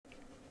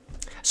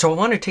So I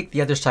want to take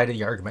the other side of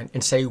the argument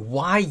and say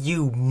why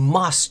you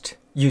must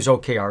use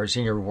OKRs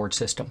in your reward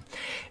system.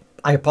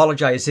 I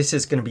apologize, this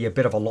is going to be a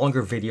bit of a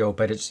longer video,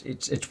 but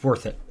it's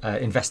worth it.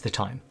 Invest the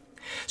time.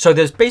 So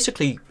there's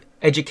basically,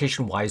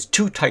 education-wise,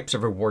 two types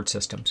of reward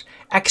systems.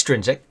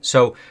 Extrinsic,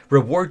 so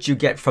rewards you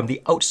get from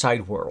the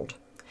outside world,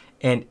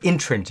 and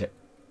intrinsic,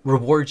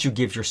 rewards you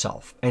give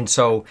yourself. And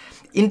so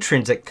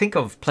intrinsic, think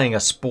of playing a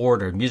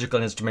sport or a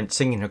musical instrument,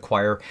 singing in a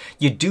choir.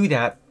 You do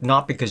that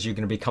not because you're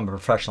going to become a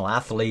professional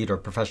athlete or a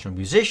professional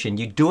musician.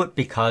 You do it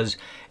because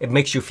it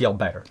makes you feel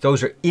better.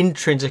 Those are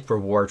intrinsic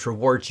rewards,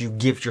 rewards you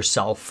give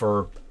yourself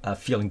for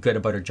feeling good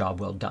about a job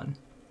well done.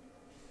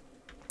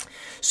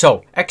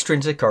 So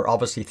extrinsic are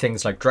obviously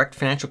things like direct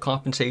financial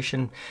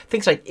compensation,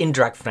 things like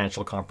indirect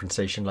financial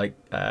compensation, like,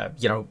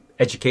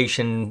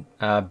 education,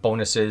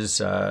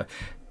 bonuses,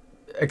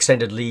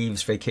 extended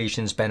leaves,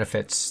 vacations,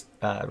 benefits,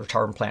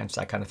 retirement plans,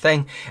 that kind of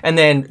thing. And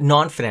then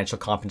non-financial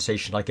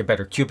compensation, like a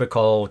better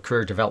cubicle,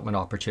 career development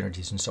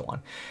opportunities, and so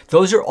on.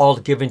 Those are all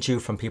given to you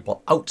from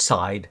people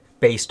outside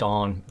based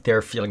on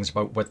their feelings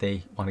about what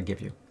they want to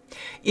give you.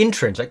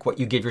 Intrinsic, what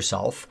you give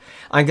yourself.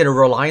 I'm going to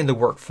rely on the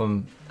work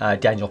from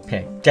Daniel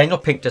Pink. Daniel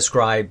Pink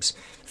describes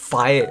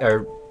five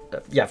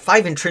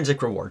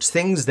intrinsic rewards,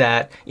 things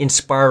that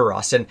inspire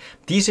us. And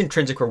these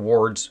intrinsic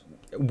rewards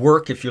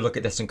work if you look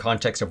at this in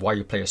context of why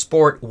you play a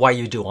sport, why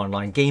you do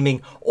online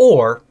gaming,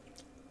 or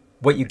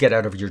what you get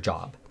out of your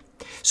job.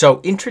 So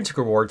intrinsic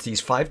rewards,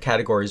 these five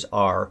categories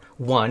are: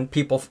 one,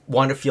 people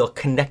want to feel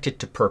connected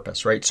to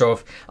purpose, right? So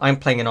if I'm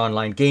playing an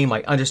online game,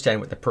 I understand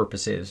what the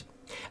purpose is.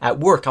 At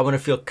work, I want to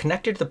feel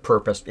connected to the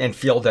purpose and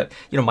feel that,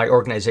 my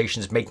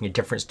organization is making a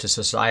difference to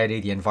society,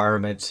 the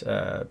environment,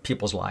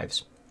 people's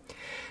lives.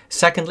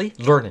 Secondly,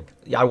 learning.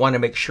 I want to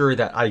make sure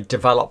that I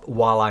develop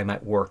while I'm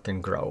at work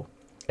and grow.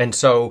 And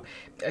so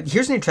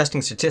here's an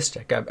interesting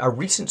statistic. A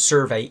recent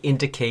survey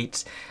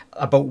indicates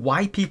about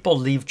why people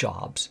leave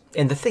jobs.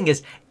 And the thing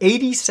is,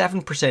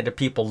 87% of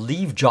people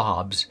leave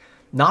jobs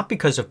not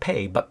because of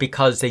pay, but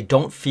because they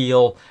don't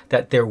feel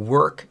that their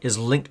work is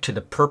linked to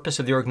the purpose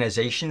of the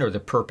organization, or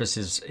the purpose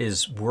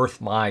is worth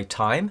my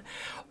time,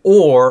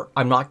 or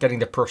I'm not getting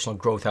the personal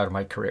growth out of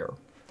my career.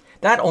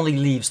 That only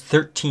leaves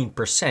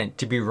 13%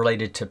 to be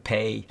related to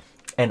pay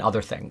and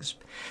other things.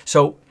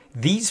 So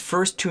these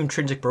first two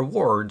intrinsic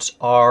rewards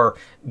are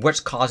what's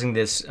causing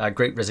this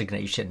great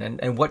resignation,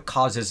 and what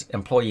causes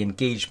employee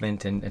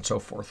engagement and so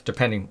forth,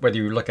 depending whether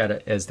you look at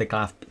it as the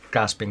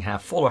glass being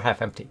half full or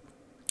half empty.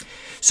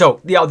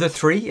 So the other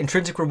three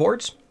intrinsic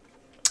rewards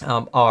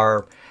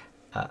are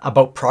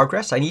about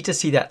progress. I need to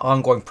see that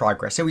ongoing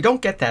progress. And we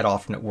don't get that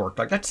often at work.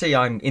 Like, let's say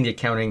I'm in the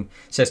accounting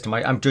system,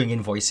 I'm doing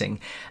invoicing.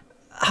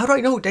 How do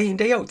I know day in,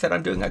 day out that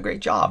I'm doing a great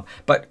job?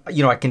 But,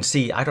 I can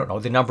see, I don't know,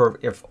 the number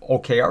of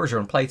OKRs are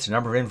in place, the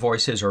number of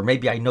invoices, or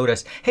maybe I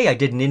notice, hey, I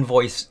did an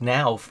invoice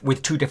now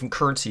with 2 different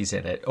currencies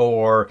in it,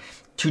 or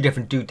 2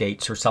 different due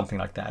dates, or something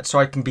like that. So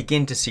I can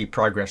begin to see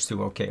progress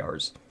through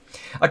OKRs.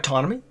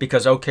 Autonomy,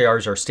 because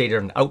OKRs are stated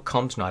on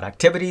outcomes, not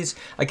activities.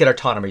 I get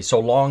autonomy so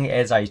long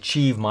as I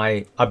achieve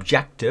my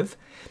objective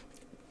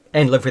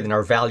and live within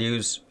our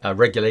values,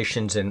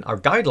 regulations, and our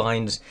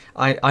guidelines.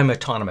 I'm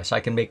autonomous. I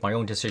can make my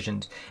own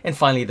decisions. And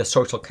finally, the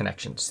social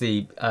connections,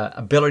 the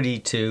ability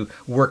to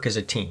work as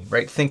a team,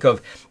 right? Think of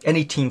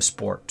any team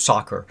sport,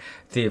 soccer.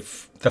 The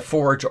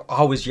forwards are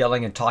always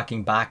yelling and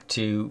talking back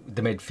to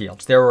the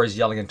midfields. They're always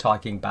yelling and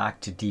talking back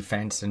to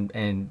defense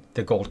and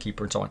the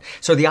goalkeeper and so on.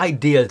 So the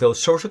idea of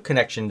those social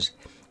connections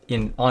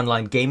in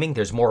online gaming,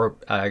 there's more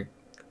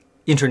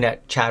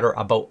internet chatter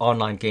about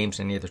online games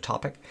than any other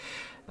topic.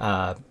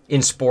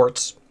 In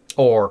sports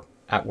or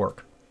at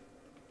work.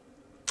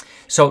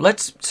 So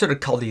let's sort of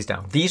cull these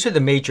down. These are the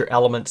major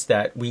elements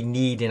that we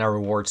need in our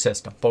reward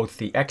system, both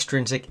the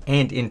extrinsic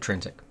and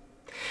intrinsic.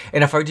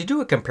 And if I were to do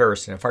a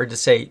comparison, if I were to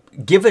say,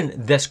 given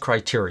this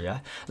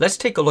criteria, let's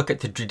take a look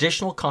at the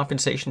traditional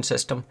compensation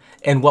system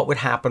and what would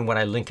happen when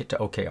I link it to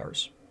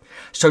OKRs.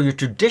 So your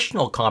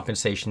traditional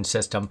compensation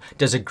system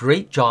does a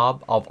great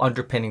job of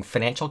underpinning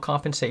financial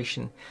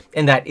compensation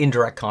and that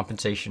indirect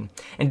compensation.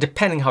 And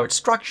depending how it's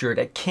structured,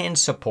 it can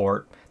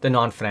support the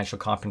non-financial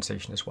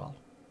compensation as well.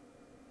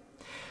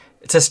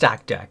 It's a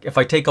stacked deck. If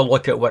I take a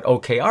look at what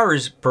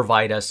OKRs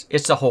provide us,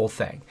 it's the whole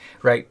thing,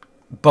 right?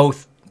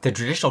 Both the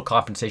traditional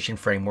compensation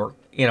framework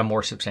in a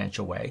more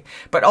substantial way,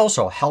 but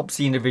also helps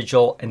the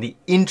individual and the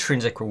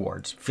intrinsic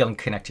rewards, feeling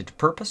connected to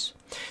purpose,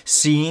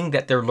 seeing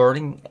that they're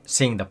learning,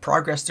 seeing the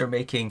progress they're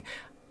making,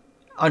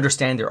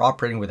 understand they're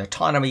operating with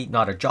autonomy,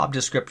 not a job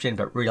description,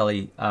 but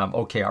really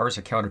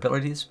OKRs,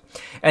 accountabilities.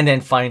 And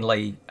then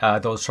finally,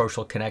 those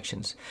social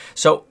connections.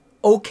 So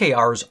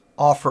OKRs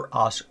offer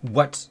us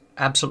what's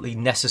absolutely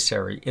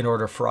necessary in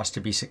order for us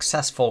to be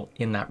successful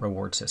in that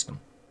reward system.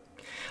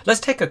 Let's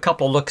take a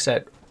couple looks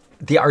at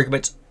the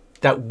arguments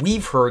that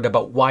we've heard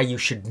about why you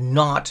should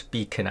not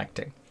be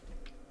connecting.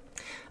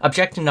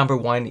 Objective number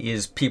one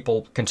is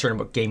people concerned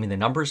about gaming the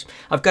numbers.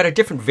 I've got a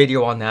different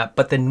video on that,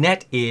 but the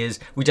net is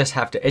we just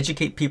have to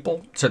educate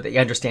people so they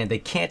understand they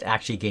can't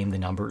actually game the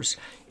numbers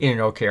in an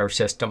OKR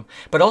system,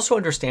 but also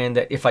understand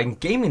that if I'm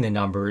gaming the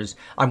numbers,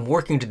 I'm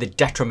working to the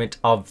detriment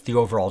of the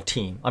overall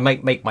team. I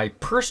might make my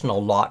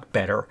personal lot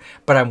better,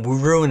 but I'm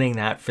ruining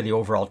that for the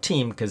overall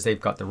team because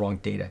they've got the wrong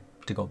data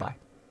to go by.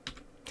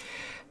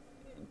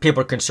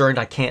 People are concerned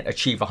I can't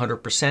achieve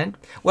 100%.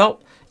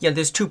 Well, yeah,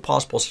 there's two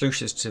possible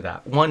solutions to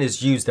that. One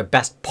is use the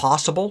best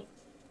possible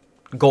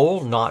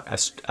goal, not an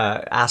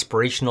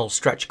aspirational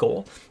stretch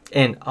goal.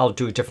 And I'll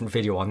do a different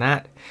video on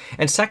that.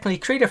 And secondly,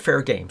 create a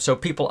fair game so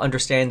people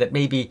understand that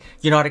maybe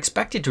you're not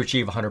expected to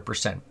achieve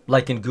 100%.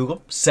 Like in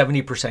Google,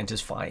 70%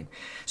 is fine.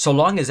 So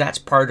long as that's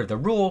part of the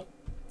rule,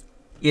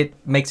 it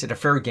makes it a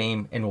fair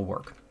game and will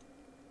work.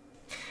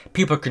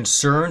 People are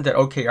concerned that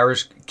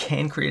OKRs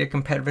can create a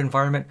competitive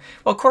environment.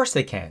 Well, of course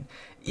they can,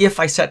 if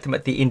I set them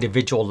at the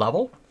individual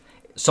level.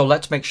 So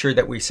let's make sure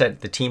that we set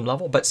at the team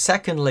level. But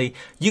secondly,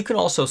 you can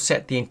also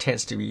set the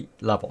intensity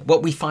level.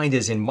 What we find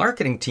is in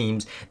marketing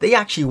teams, they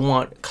actually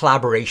want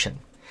collaboration.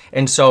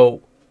 And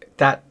so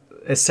that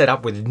is set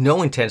up with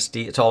no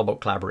intensity. It's all about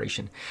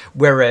collaboration.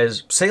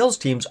 Whereas sales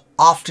teams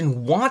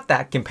often want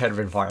that competitive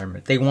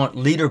environment. They want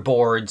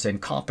leaderboards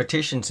and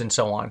competitions and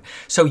so on.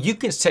 So you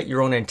can set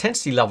your own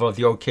intensity level of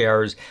the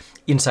OKRs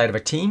inside of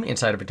a team,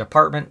 inside of a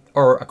department,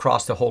 or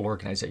across the whole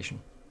organization.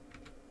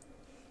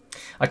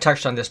 I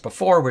touched on this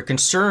before. We're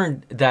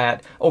concerned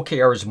that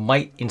OKRs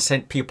might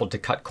incent people to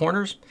cut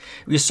corners.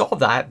 We solve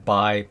that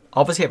by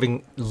obviously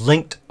having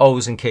linked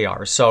O's and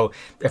KRs. So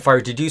if I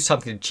were to do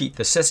something to cheat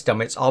the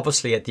system, it's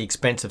obviously at the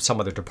expense of some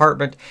other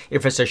department.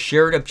 If it's a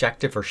shared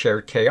objective or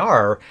shared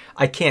KR,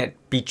 I can't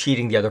be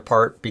cheating the other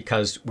part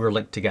because we're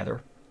linked together.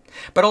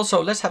 But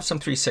also, let's have some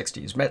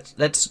 360s.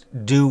 Let's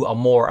do a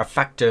more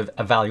effective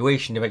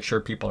evaluation to make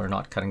sure people are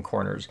not cutting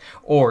corners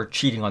or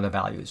cheating on the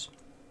values.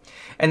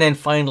 And then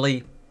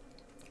finally,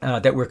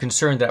 that we're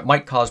concerned that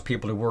might cause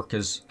people to work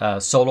as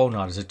solo,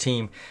 not as a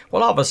team.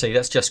 Well, obviously,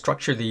 let's just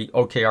structure the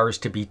OKRs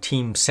to be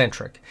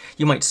team-centric.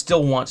 You might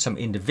still want some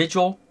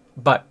individual,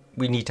 but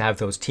we need to have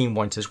those team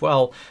ones as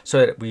well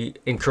so that we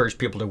encourage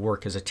people to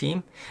work as a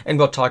team. And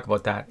we'll talk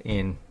about that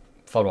in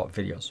follow-up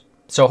videos.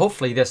 So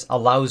hopefully this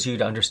allows you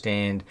to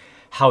understand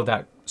how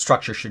that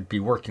structure should be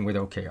working with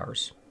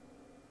OKRs.